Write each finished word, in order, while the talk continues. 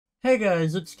Hey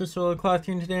guys, it's the Solo Cloth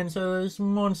here, and today in this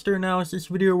monster analysis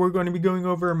video, we're going to be going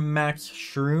over Max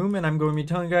Shroom, and I'm going to be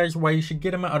telling you guys why you should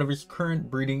get him out of his current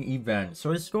breeding event.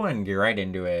 So let's go ahead and get right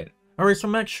into it. Alright, so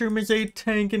Max Shroom is a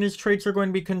tank, and his traits are going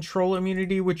to be Control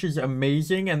Immunity, which is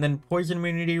amazing, and then Poison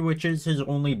Immunity, which is his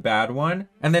only bad one,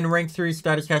 and then Rank 3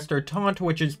 Status Caster Taunt,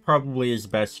 which is probably his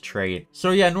best trait.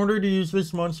 So yeah, in order to use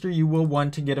this monster, you will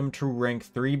want to get him to Rank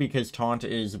 3, because Taunt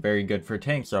is very good for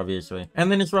tanks, obviously.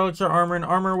 And then his relics are Armor and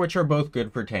Armor, which are both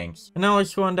good for tanks. And now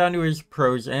let's go on down to his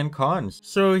pros and cons.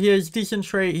 So he has decent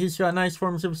trait, he's got nice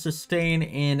forms of Sustain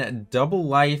in Double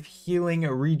Life, Healing,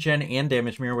 Regen, and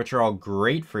Damage Mirror, which are all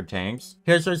great for tanks.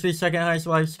 He also has the second highest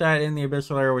life stat in the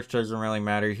Abyssal Era, which doesn't really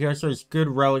matter. He also has good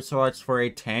relic slots for a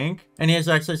tank, and he has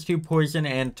access to poison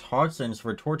and toxins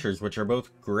for tortures, which are both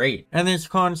great. And his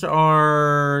cons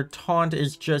are Taunt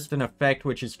is just an effect,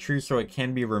 which is true, so it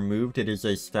can be removed. It is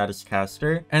a status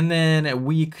caster. And then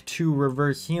weak to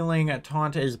reverse healing.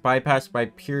 Taunt is bypassed by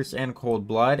Pierce and Cold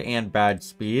Blood and bad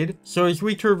speed. So his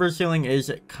weak to reverse healing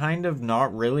is kind of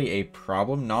not really a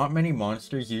problem. Not many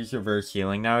monsters use reverse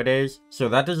healing nowadays, so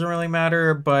that doesn't really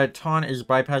matter. But Taunt is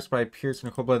bypassed by Pierce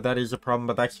and Cold Blood. That is a problem,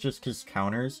 but that's just his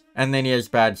counters. And then he has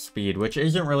bad speed, which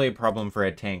isn't really a problem for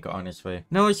a tank, honestly.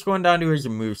 Now let's go on down to his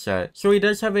moveset. So he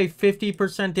does have a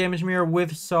 50% damage mirror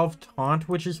with self-taunt,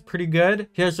 which is pretty good.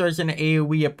 He also has an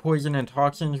AoE of poison and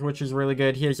toxins, which is really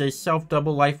good. He has a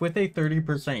self-double life with a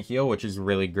 30% heal, which is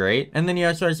really great. And then he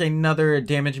also has another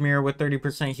damage mirror with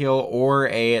 30% heal or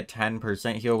a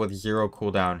 10% heal with 0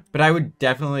 cooldown. But I would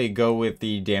definitely go with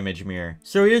the damage mirror.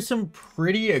 So he has some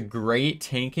pretty great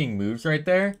tanking moves right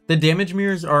there. The damage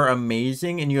mirrors are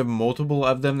amazing, and you have multiple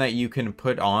of them that you can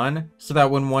put on, so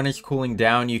that when one is cooling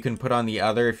down, you can put on the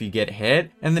other if you get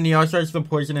hit. And then he also has the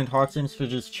poison and toxins to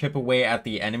just chip away at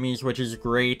the enemies, which is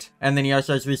great. And then he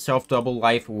also has the self-double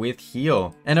life with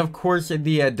heal. And of course,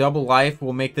 the double life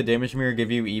will make the damage mirror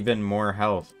give you even more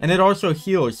health. And it also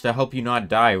heals to help you not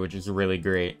die, which is really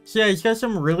great. So yeah, he's got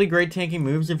some really great tanking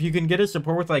moves. If you can get a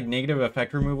support with like negative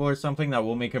effect removal or something, that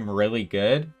will make him really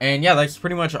good. And yeah, that's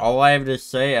pretty much all I have to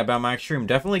say about Max Shroom.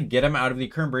 Definitely get him out of the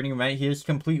current breeding event. He is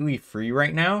completely free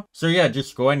right now. So yeah,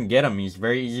 just go ahead and get him. He's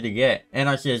very easy to get. And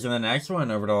I'll see you guys in the next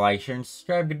one. Over to like, share, and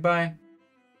subscribe. Goodbye.